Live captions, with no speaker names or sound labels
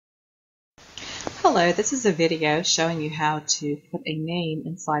Hello, this is a video showing you how to put a name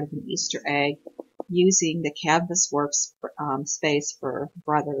inside of an Easter egg using the Canvas space for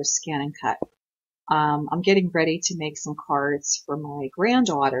Brothers ScanNCut. I'm getting ready to make some cards for my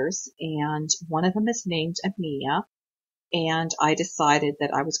granddaughters, and one of them is named Amia, and I decided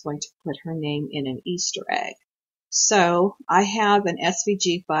that I was going to put her name in an Easter egg. So I have an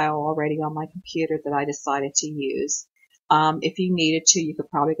SVG file already on my computer that I decided to use. If you needed to, you could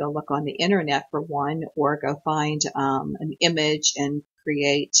probably go look on the internet for one, or go find an image and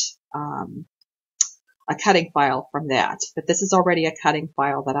create a cutting file from that. But this is already a cutting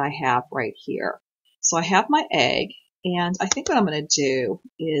file that I have right here. So I have my egg, and I think what I'm going to do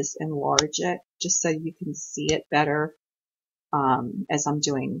is enlarge it just so you can see it better as I'm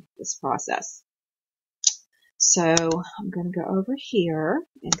doing this process. So I'm going to go over here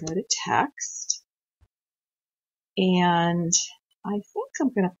and go to text. And I think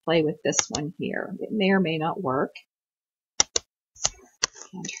I'm going to play with this one here. It may or may not work.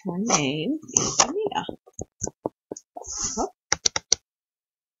 And her name is Amia. Oh.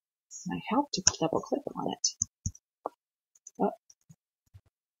 I have to double click on it. Oh.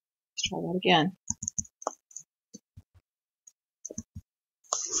 Let's try that again.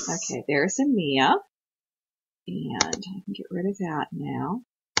 Okay, there's Amia. And I can get rid of that now.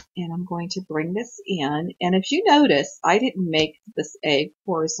 And I'm going to bring this in. And if you notice, I didn't make this egg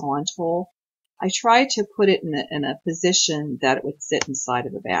horizontal. I tried to put it in a position that it would sit inside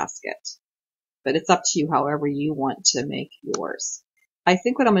of a basket. But it's up to you however you want to make yours. I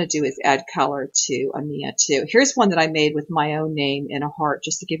think what I'm going to do is add color to Amia too. Here's one that I made with my own name in a heart,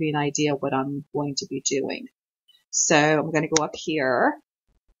 just to give you an idea of what I'm going to be doing. So I'm going to go up here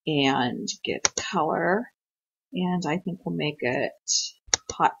and get color. And I think we'll make it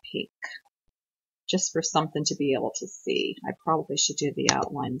hot pink, just for something to be able to see. I probably should do the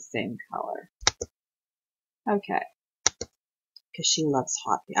outline the same color. Okay, because she loves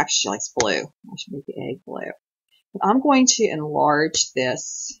hot pink. Actually, she likes blue. I should make the egg blue. But I'm going to enlarge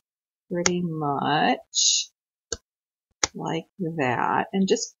this pretty much like that and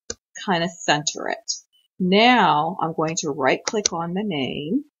just kind of center it. Now I'm going to right click on the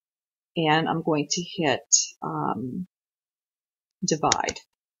name and I'm going to hit divide.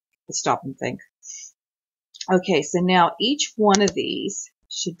 Let's stop and think. Okay, so now each one of these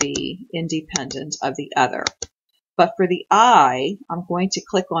should be independent of the other. But for the eye, I'm going to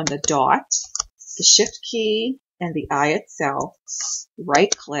click on the dot, the shift key, and the eye itself, right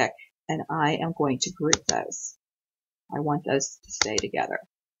click, and I am going to group those. I want those to stay together.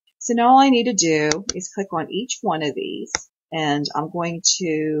 So now all I need to do is click on each one of these, and I'm going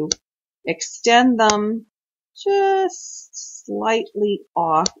to extend them just slightly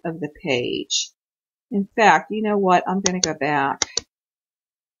off of the page. In fact, you know what? I'm going to go back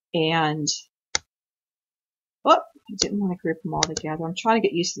and, I didn't want to group them all together. I'm trying to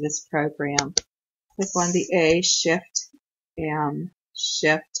get used to this program. Click on the A, Shift M,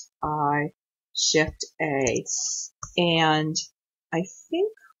 Shift I, Shift A. And I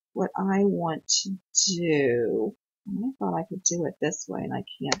think what I want to do, I thought I could do it this way and I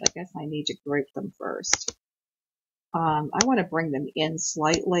can't. I guess I need to group them first. I want to bring them in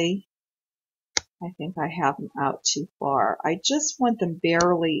slightly. I think I have them out too far. I just want them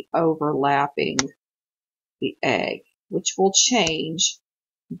barely overlapping the egg, which will change,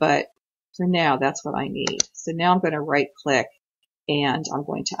 but for now, that's what I need. So now I'm going to right click and I'm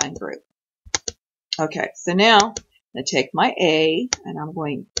going to ungroup. Okay, so now I'm going to take my A and I'm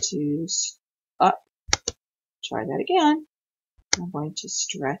going to, try that again. I'm going to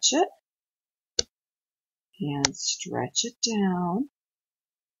stretch it and stretch it down.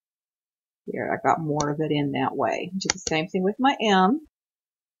 Here, I got more of it in that way. Do the same thing with my M.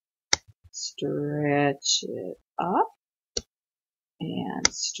 Stretch it up and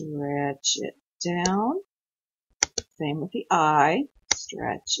stretch it down. Same with the I.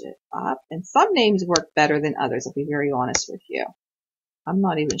 Stretch it up. And some names work better than others, I'll be very honest with you. I'm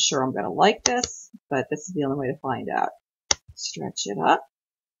not even sure I'm going to like this, but this is the only way to find out. Stretch it up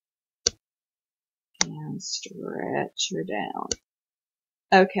and stretch her down.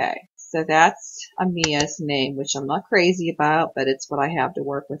 Okay, so that's Amia's name, which I'm not crazy about, but it's what I have to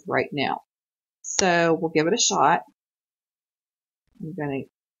work with right now. So we'll give it a shot. I'm going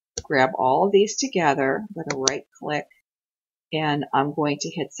to grab all of these together. I'm going to right click and I'm going to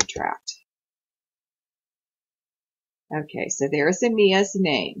hit subtract. Okay, so there's Amia's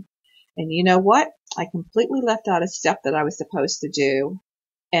name. And you know what? I completely left out a step that I was supposed to do.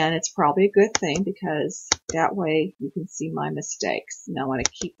 And it's probably a good thing because that way you can see my mistakes. And I want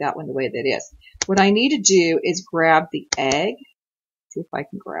to keep that one the way that it is. What I need to do is grab the egg. See if I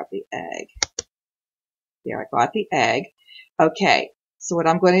can grab the egg. There, I got the egg. Okay, so what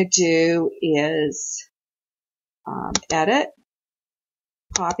I'm going to do is edit,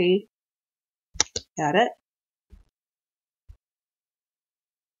 copy, edit.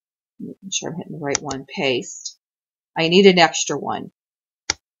 Making sure I'm hitting the right one, paste. I need an extra one.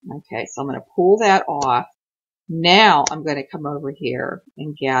 Okay, so I'm going to pull that off. Now I'm going to come over here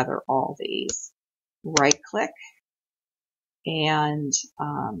and gather all these. Right click and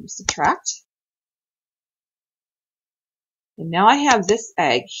subtract. And now I have this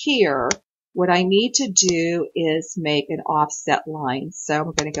egg here. What I need to do is make an offset line. So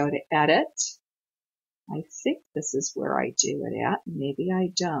I'm going to go to edit. I think this is where I do it at. Maybe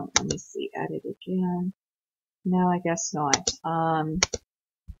I don't. Let me see. Edit again. No, I guess not.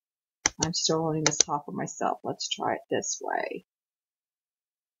 I'm still learning this top for myself. Let's try it this way.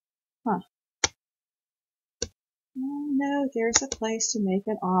 Huh. Oh, no, there's a place to make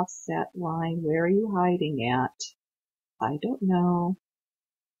an offset line. Where are you hiding at? I don't know.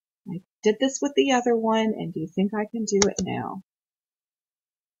 I did this with the other one, and do you think I can do it now?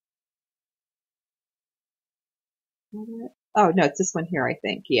 Oh, no, it's this one here, I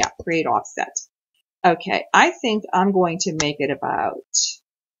think. Yeah, create offset. Okay, I think I'm going to make it about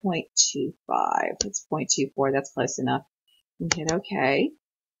 0.25. It's 0.24. That's close enough. And hit OK.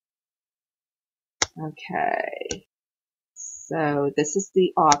 Okay. So this is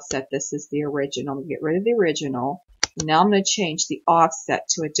the offset. This is the original. Get rid of the original. Now I'm going to change the offset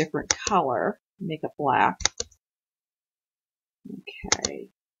to a different color. Make it black. Okay.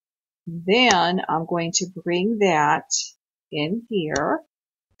 Then I'm going to bring that in here.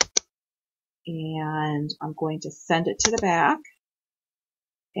 And I'm going to send it to the back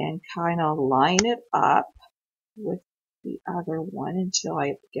and kind of line it up with the other one until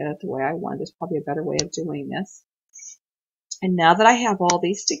I get it the way I want. There's probably a better way of doing this. And now that I have all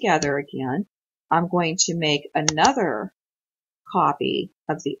these together again, I'm going to make another copy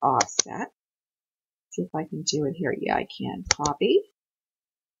of the offset. See if I can do it here. Yeah, I can. Copy.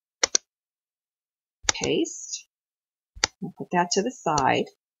 Paste. I'll put that to the side.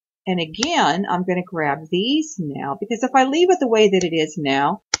 And again, I'm going to grab these now, because if I leave it the way that it is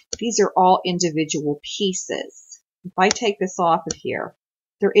now, these are all individual pieces. If I take this off of here,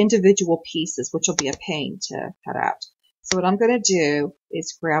 they're individual pieces, which will be a pain to cut out. So what I'm going to do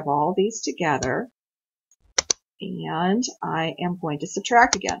is grab all these together, and I am going to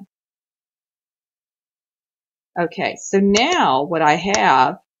subtract again. Okay, so now what I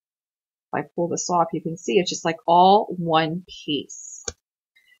have, if I pull this off, you can see it's just like all one piece.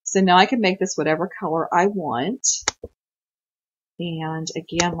 So now I can make this whatever color I want. And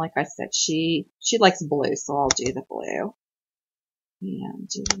again, like I said, she likes blue, so I'll do the blue. And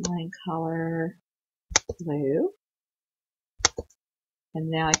do the line color blue. And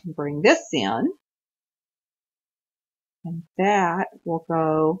now I can bring this in. And that will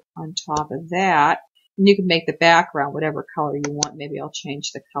go on top of that. And you can make the background whatever color you want. Maybe I'll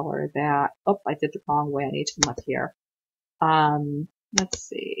change the color of that. Oh, I did the wrong way. I need to come up here. Let's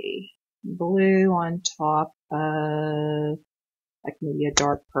see. Blue on top of like maybe a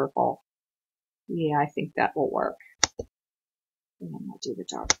dark purple. Yeah, I think that will work. And I'll do the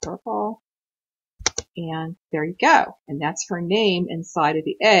dark purple. And there you go. And that's her name inside of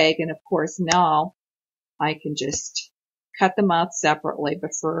the egg. And of course now I can just cut them out separately.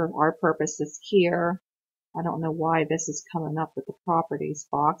 But for our purposes here, I don't know why this is coming up with the properties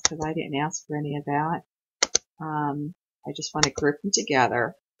box because I didn't ask for any of that. I just want to group them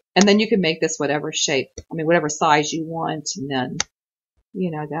together. And then you can make this whatever shape, whatever size you want. And then,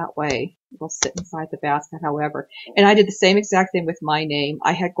 that way it'll sit inside the basket, however. And I did the same exact thing with my name.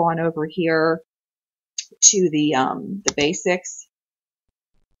 I had gone over here to the basics.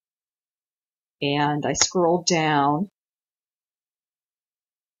 And I scrolled down.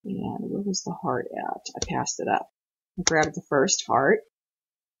 And where was the heart at? I passed it up. I grabbed the first heart.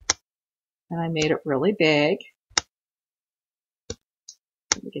 And I made it really big.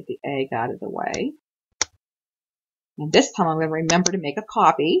 Let me get the egg out of the way. And this time I'm going to remember to make a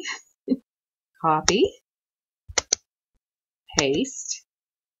copy. Copy. Paste.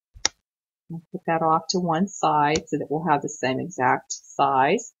 And put that off to one side so that we'll have the same exact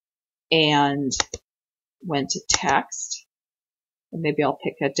size. And went to text. And maybe I'll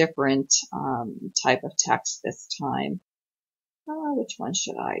pick a different type of text this time. Which one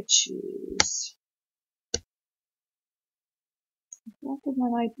should I choose?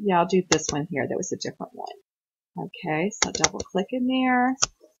 I'll do this one here. That was a different one. Okay, so double click in there.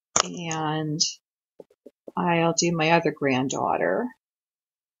 And I'll do my other granddaughter.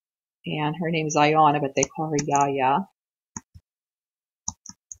 And her name's Ayana, but they call her Yaya.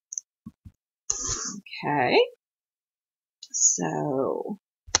 Okay, so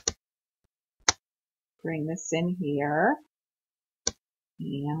bring this in here,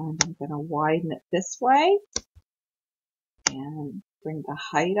 and I'm going to widen it this way, and bring the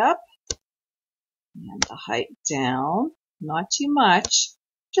height up, and the height down, not too much,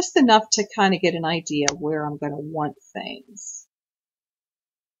 just enough to kind of get an idea of where I'm going to want things.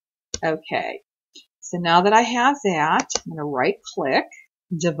 Okay, so now that I have that, I'm going to right click,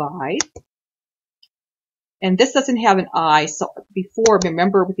 divide. And this doesn't have an I, so before,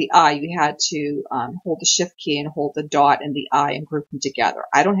 remember with the I, you had to hold the shift key and hold the dot and the I and group them together.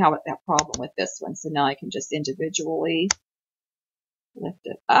 I don't have that problem with this one, so now I can just individually lift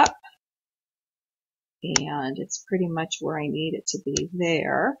it up. And it's pretty much where I need it to be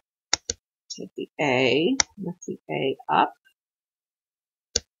there. Take the A, lift the A up,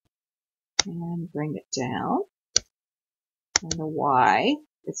 and bring it down. And the Y,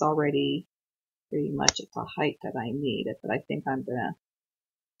 it's already pretty much at the height that I need it, but I think I'm going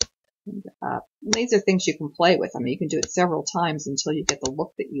to bring it up. And these are things you can play with. I mean, you can do it several times until you get the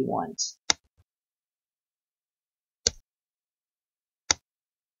look that you want.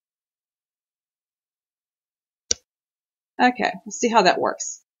 Okay, let's see how that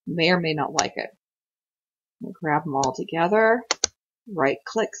works. May or may not like it. We'll grab them all together, right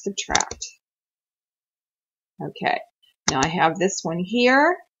click, subtract. Okay, now I have this one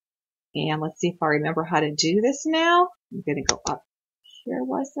here, and let's see if I remember how to do this now. I'm going to go up here,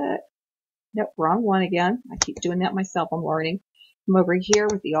 was it? Nope, wrong one again. I keep doing that myself, I'm learning. Come over here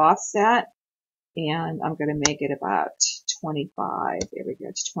with the offset, and I'm going to make it about 25. There we go,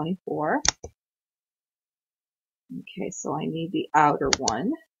 it's 24. Okay, so I need the outer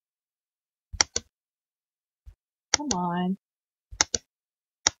one. Come on.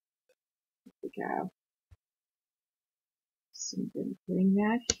 There we go. So I'm going to bring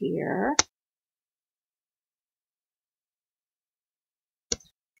that here.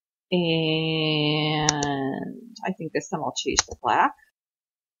 And I think this time I'll change the black.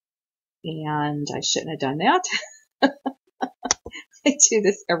 And I shouldn't have done that. I do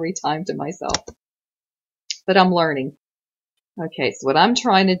this every time to myself. But I'm learning. Okay, so what I'm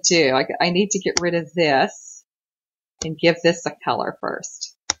trying to do, I need to get rid of this and give this a color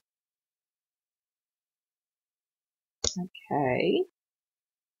first. Okay,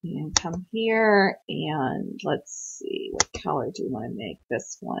 and come here and let's see, what color do we want to make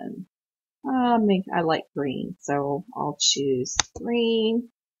this one? I like green, so I'll choose green,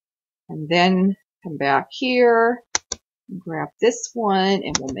 and then come back here and grab this one,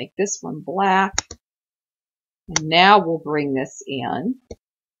 and we'll make this one black. And now we'll bring this in,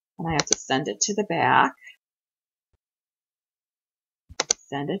 and I have to send it to the back.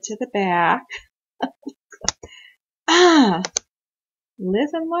 Send it to the back. Live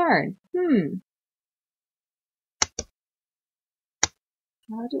and learn.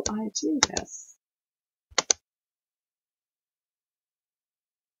 How do I do this?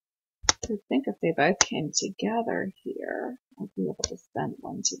 I think if they both came together here, I'd be able to send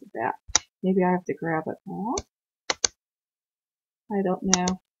one to the back. Maybe I have to grab it off. I don't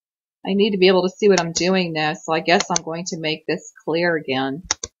know. I need to be able to see what I'm doing now, so I guess I'm going to make this clear again,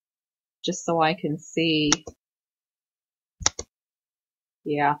 just so I can see.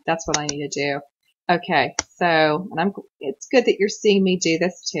 Yeah, that's what I need to do. Okay, so it's good that you're seeing me do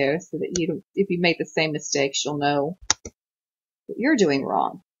this too, so that if you make the same mistakes, you'll know what you're doing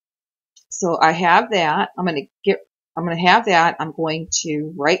wrong. So I have that. I'm going to have that. I'm going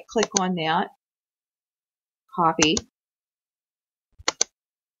to right click on that, copy,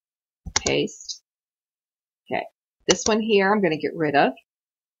 paste. Okay, this one here I'm going to get rid of.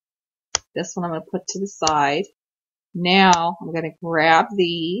 This one I'm going to put to the side. Now I'm going to grab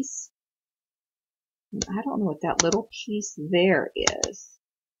these. I don't know what that little piece there is.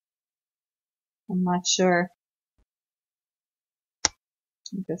 I'm not sure.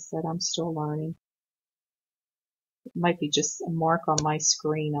 Like I said, I'm still learning. It might be just a mark on my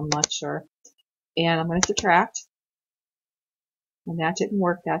screen. I'm not sure. And I'm going to subtract. And that didn't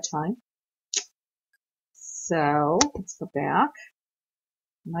work that time. So let's go back.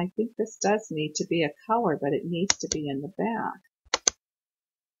 And I think this does need to be a color, but it needs to be in the back.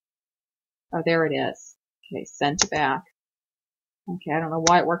 Oh, there it is. Okay, send to back. Okay, I don't know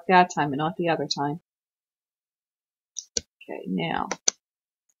why it worked that time and not the other time. Okay, now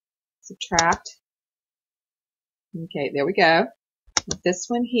subtract. Okay, there we go. With this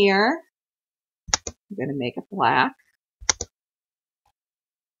one here, I'm going to make it black.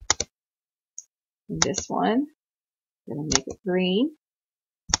 And this one, I'm going to make it green.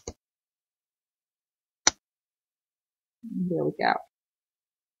 And there we go.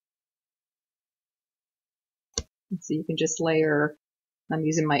 So you can just layer, I'm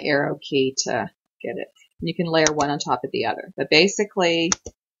using my arrow key to get it. And you can layer one on top of the other. But basically,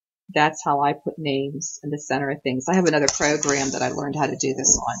 that's how I put names in the center of things. I have another program that I learned how to do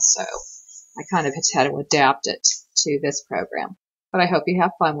this on, so I kind of had to adapt it to this program. But I hope you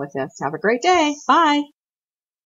have fun with this. Have a great day. Bye.